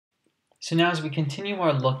So now as we continue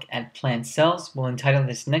our look at plant cells, we'll entitle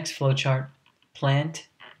this next flowchart, Plant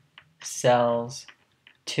Cells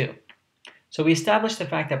 2. So we established the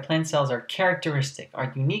fact that plant cells are characteristic,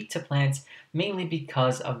 are unique to plants mainly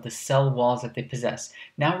because of the cell walls that they possess.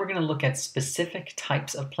 Now we're going to look at specific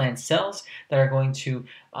types of plant cells that are going to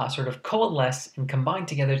sort of coalesce and combine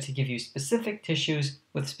together to give you specific tissues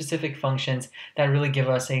with specific functions that really give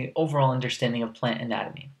us an overall understanding of plant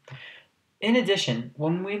anatomy. In addition,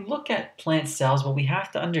 when we look at plant cells, what we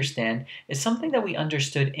have to understand is something that we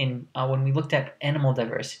understood in when we looked at animal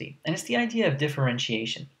diversity, and it's the idea of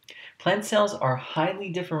differentiation. Plant cells are highly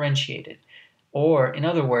differentiated, or in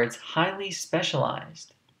other words, highly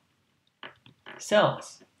specialized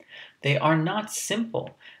cells. They are not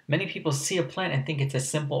simple. Many people see a plant and think it's a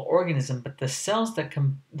simple organism, but the cells that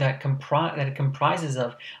it comprises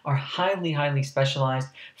of are highly specialized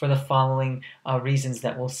for the following reasons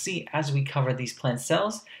that we'll see as we cover these plant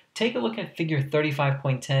cells. Take a look at figure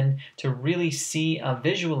 35.10 to really see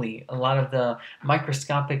visually a lot of the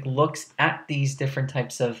microscopic looks at these different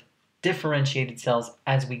types of differentiated cells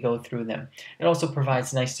as we go through them. It also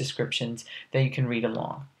provides nice descriptions that you can read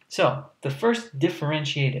along. So, the first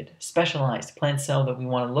differentiated, specialized plant cell that we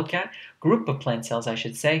want to look at, group of plant cells I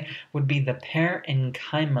should say, would be the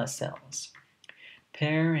Parenchyma cells.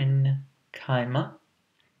 Parenchyma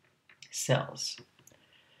cells.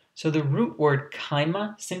 So the root word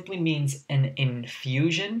chyma simply means an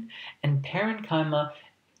infusion, and parenchyma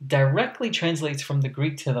directly translates from the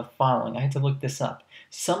Greek to the following. I had to look this up.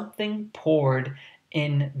 Something poured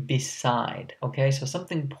in beside, okay? So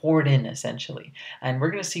something poured in, essentially. And we're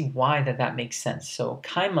going to see why that makes sense. So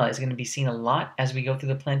Khaimah is going to be seen a lot as we go through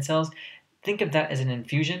the plant cells. Think of that as an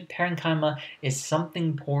infusion. Parenchyma is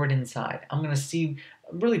something poured inside. I'm going to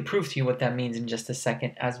really prove to you what that means in just a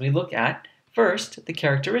second as we look at, first, the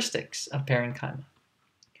characteristics of parenchyma.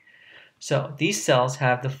 So these cells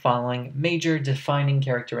have the following major defining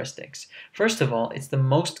characteristics. First of all, it's the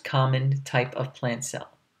most common type of plant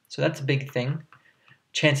cell. So that's a big thing.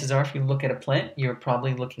 Chances are, if you look at a plant, you're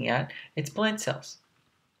probably looking at its plant cells.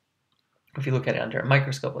 If you look at it under a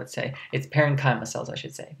microscope, let's say, it's parenchyma cells, I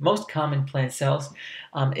should say. Most common plant cells,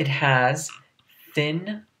 parenchyma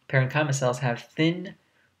cells have thin,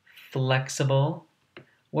 flexible.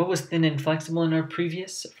 What was thin and flexible in our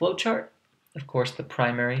previous flowchart? Of course, the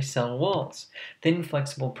primary cell walls. Thin,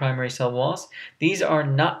 flexible primary cell walls. These are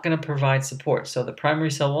not going to provide support. So the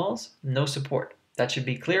primary cell walls, no support. That should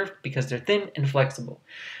be clear because they're thin and flexible.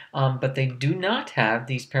 But they do not have,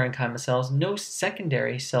 these parenchyma cells, no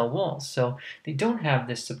secondary cell walls. So they don't have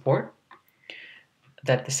this support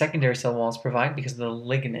that the secondary cell walls provide because of the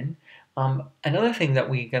lignin. Another thing that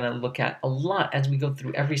we're going to look at a lot as we go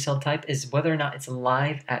through every cell type is whether or not it's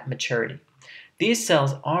alive at maturity. These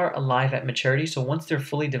cells are alive at maturity, so once they're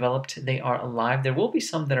fully developed, they are alive. There will be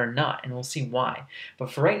some that are not, and we'll see why.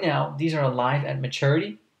 But for right now, these are alive at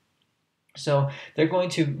maturity. So they're going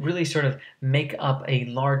to really sort of make up a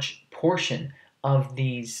large portion of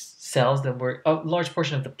these cells a large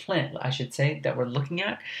portion of the plant, I should say, that we're looking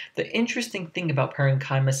at. The interesting thing about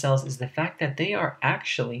parenchyma cells is the fact that they are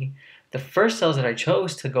actually the first cells that I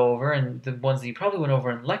chose to go over, and the ones that you probably went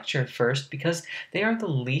over in lecture first, because they are the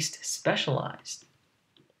least specialized.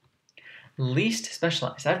 Least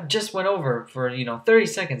specialized. I've just went over for 30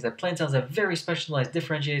 seconds that plant cells have very specialized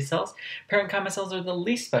differentiated cells. Parenchyma cells are the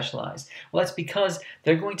least specialized. Well, that's because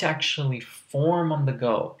they're going to actually form on the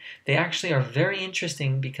go. They actually are very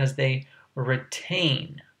interesting because they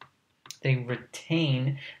retain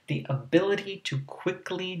the ability to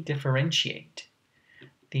quickly differentiate.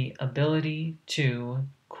 The ability to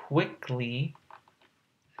quickly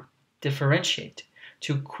differentiate,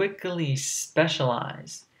 to quickly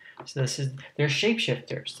specialize. So they're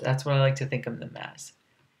shapeshifters. That's what I like to think of them as.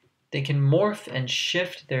 They can morph and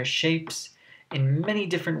shift their shapes in many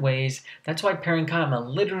different ways. That's why parenchyma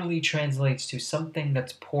literally translates to something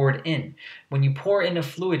that's poured in. When you pour in a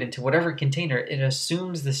fluid into whatever container, it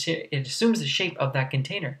assumes the shape of that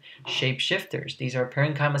container. Shapeshifters. These are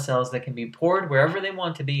parenchyma cells that can be poured wherever they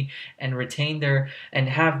want to be and retain and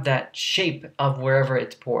have that shape of wherever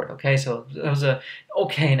it's poured. Okay, so that was a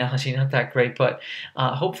okay analogy, not that great, but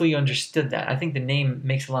hopefully you understood that. I think the name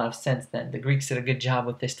makes a lot of sense then. The Greeks did a good job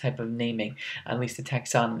with this type of naming, at least the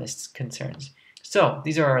taxonomists' concerns. So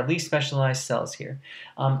these are our least specialized cells here.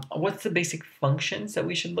 What's the basic functions that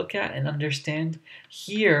we should look at and understand?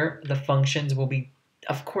 Here, the functions will be,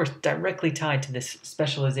 of course, directly tied to this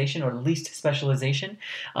specialization or least specialization.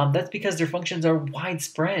 That's because their functions are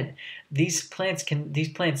widespread. These plant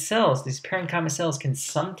cells, these parenchyma cells can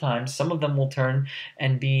sometimes, some of them will turn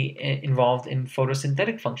and be involved in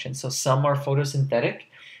photosynthetic functions. So some are photosynthetic.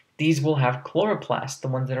 These will have chloroplasts, the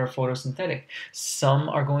ones that are photosynthetic. Some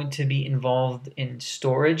are going to be involved in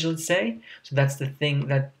storage, let's say. So that's the thing,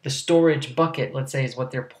 that the storage bucket, let's say, is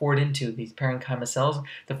what they're poured into, these parenchyma cells.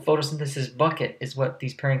 The photosynthesis bucket is what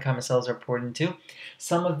these parenchyma cells are poured into.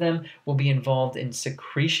 Some of them will be involved in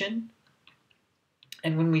secretion.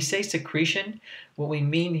 And when we say secretion, what we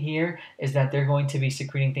mean here is that they're going to be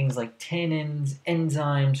secreting things like tannins,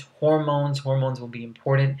 enzymes, hormones. Hormones will be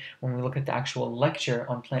important when we look at the actual lecture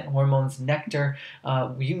on plant hormones, nectar,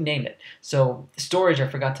 you name it. So storage, I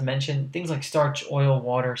forgot to mention, things like starch, oil,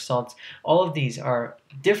 water, salts, all of these are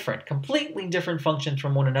different, completely different functions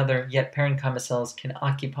from one another, yet parenchyma cells can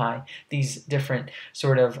occupy these different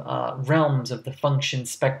sort of realms of the function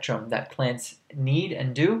spectrum that plants need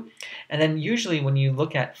and do. And then usually when you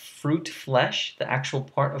look at fruit flesh, the actual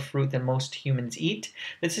part of fruit that most humans eat,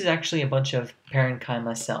 this is actually a bunch of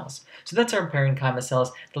parenchyma cells. So that's our parenchyma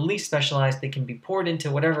cells, the least specialized. They can be poured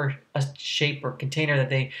into whatever shape or container that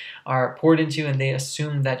they are poured into, and they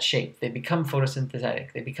assume that shape. They become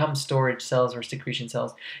photosynthetic, they become storage cells or secretion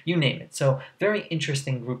cells, you name it. So very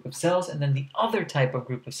interesting group of cells. And then the other type of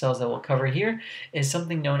group of cells that we'll cover here is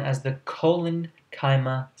something known as the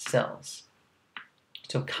Collenchyma cells.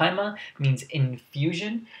 So Khaimah means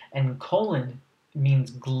infusion, and colon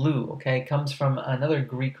means glue, okay? It comes from another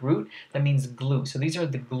Greek root that means glue. So these are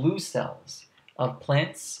the glue cells of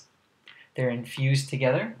plants. They're infused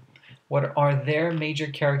together. What are their major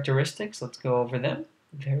characteristics? Let's go over them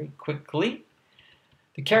very quickly.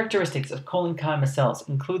 The characteristics of Collenchyma cells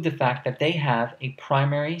include the fact that they have a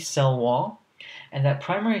primary cell wall, and that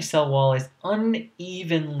primary cell wall is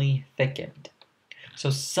unevenly thickened. So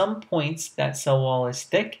some points that cell wall is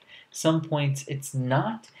thick, some points it's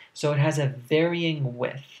not, so it has a varying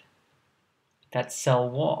width, that cell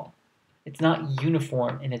wall. It's not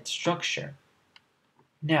uniform in its structure.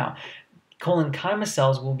 Now, Collenchyma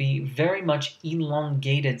cells will be very much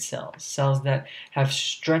elongated cells, cells that have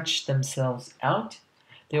stretched themselves out.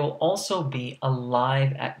 They will also be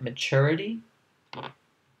alive at maturity.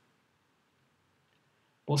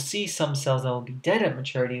 We'll see some cells that will be dead at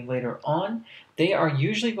maturity later on. They are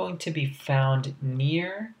usually going to be found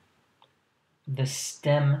near the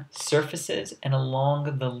stem surfaces and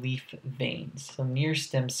along the leaf veins. So near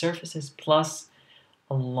stem surfaces plus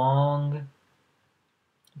along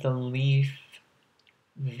the leaf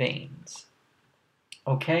veins.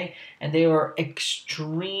 Okay? And they are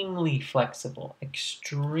extremely flexible,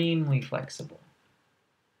 extremely flexible.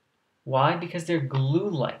 Why? Because they're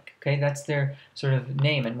glue-like, okay? That's their sort of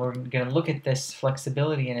name, and we're going to look at this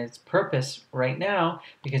flexibility and its purpose right now,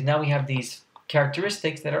 because now we have these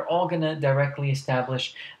characteristics that are all going to directly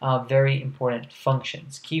establish very important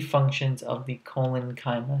functions, key functions of the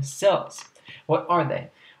Collenchyma cells. What are they?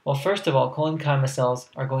 Well, first of all, Collenchyma cells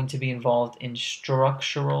are going to be involved in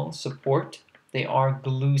structural support. They are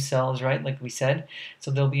glue cells, right, like we said. So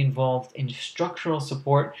they'll be involved in structural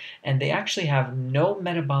support, and they actually have no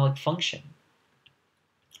metabolic function.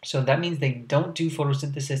 So that means they don't do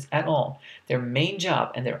photosynthesis at all. Their main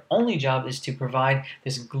job and their only job is to provide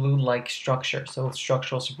this glue-like structure. So with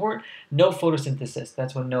structural support, no photosynthesis.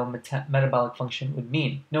 That's what no metabolic function would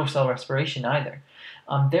mean. No cell respiration either.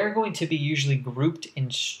 They're going to be usually grouped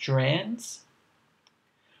in strands.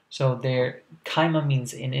 So their Khaimah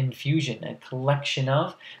means an infusion, a collection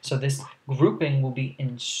of. So this grouping will be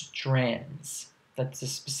in strands. That's a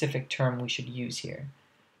specific term we should use here.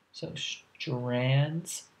 So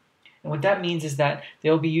strands. And what that means is that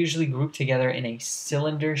they'll be usually grouped together in a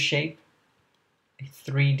cylinder shape. A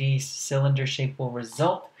 3D cylinder shape will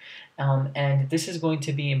result. And this is going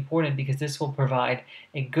to be important because this will provide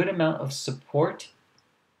a good amount of support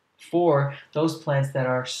for those plants that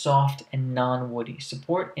are soft and non-woody.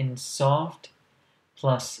 Support in soft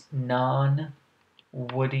plus non-woody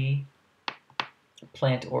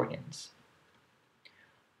plant organs.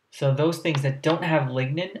 So those things that don't have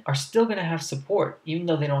lignin are still going to have support, even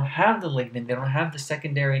though they don't have the lignin, they don't have the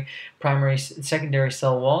secondary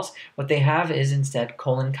cell walls. What they have is instead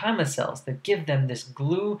Collenchyma cells that give them this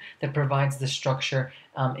glue that provides the structure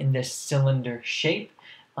in this cylinder shape.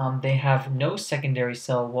 They have no secondary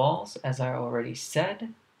cell walls, as I already said.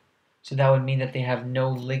 So that would mean that they have no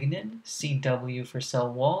lignin, CW for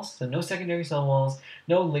cell walls. So no secondary cell walls,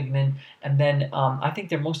 no lignin. And then I think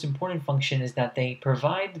their most important function is that they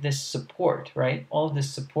provide this support, right? All of this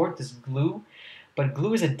support, this glue. But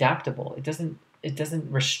glue is adaptable. It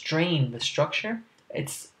doesn't restrain the structure.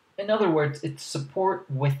 In other words, it's support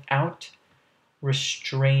without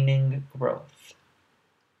restraining growth.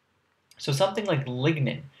 So something like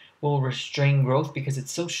lignin will restrain growth because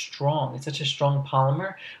it's so strong. It's such a strong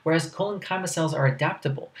polymer, whereas Collenchyma cells are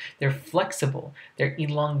adaptable. They're flexible, they're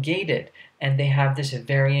elongated, and they have this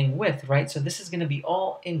varying width, right? So this is going to be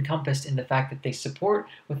all encompassed in the fact that they support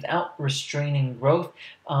without restraining growth.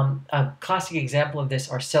 A classic example of this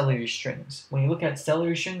are celery strings. When you look at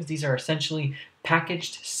celery strings, these are essentially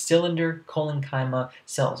packaged cylinder Collenchyma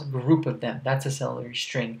cells, a group of them. That's a celery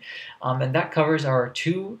string. And that covers our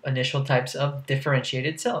two initial types of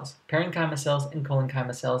differentiated cells, parenchyma cells and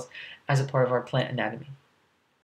Collenchyma cells, as a part of our plant anatomy.